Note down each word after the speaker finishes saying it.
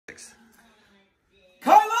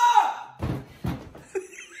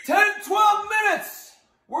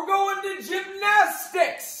going to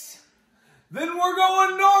gymnastics. Then we're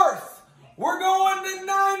going north. We're going to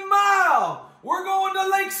 9 Mile. We're going to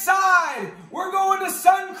Lakeside. We're going to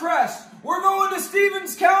Suncrest. We're going to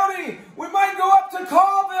Stevens County. We might go up to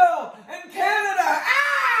Colville and Canada.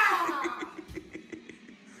 Ah!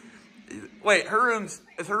 Wait,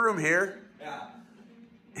 is her room here? Yeah.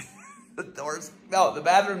 The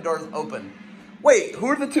bathroom door's open. Wait, who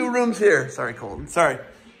are the 2 rooms here? Sorry, Colton. Sorry.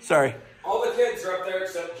 All the kids are up there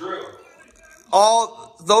except Drew.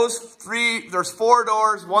 All those 3, there's 4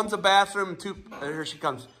 doors, one's a bathroom, 2, here she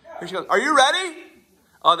comes. Are you ready?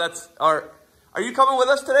 Oh, are you coming with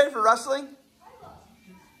us today for wrestling?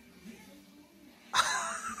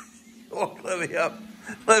 Oh, Libby up.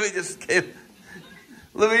 Libby just came.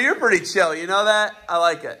 Libby, you're pretty chill, you know that? I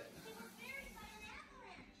like it.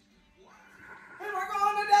 And we're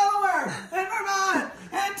going to Delaware, and Vermont,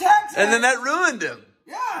 and Texas. And then that ruined him.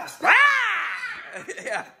 Yes.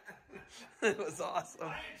 Yeah. It was awesome.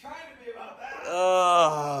 I ain't trying to be about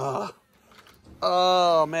that.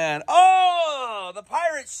 Oh, man. Oh, the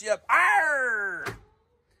pirate ship. Arr!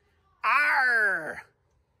 Arr!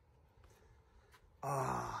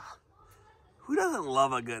 Oh. Who doesn't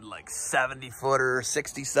love a good, 70-footer,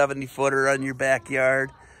 60, 70-footer on your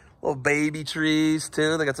backyard? Little baby trees,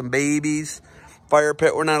 too. They got some babies. Fire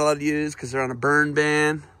pit we're not allowed to use because they're on a burn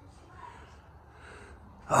ban.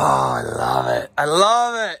 Oh, I love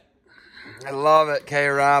it. I love it,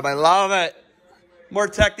 K-Rob. I love it. More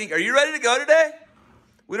technique. Are you ready to go today?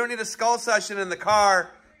 We don't need a skull session in the car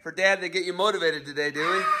for Dad to get you motivated today, do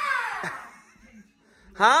we?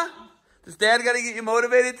 Huh? Does Dad got to get you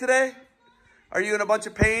motivated today? Are you in a bunch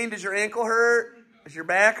of pain? Does your ankle hurt? Does your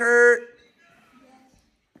back hurt?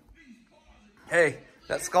 Hey,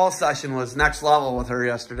 that skull session was next level with her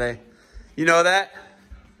yesterday. You know that?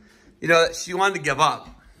 You know that she wanted to give up.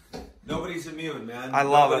 Nobody's immune, man. I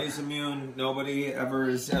love it. Nobody's immune. Nobody ever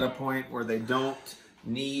is at a point where they don't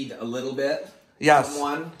need a little bit. Yes.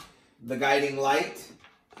 Someone, the guiding light,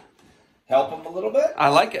 help them a little bit. I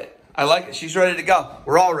like it. She's ready to go.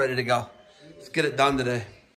 We're all ready to go. Let's get it done today.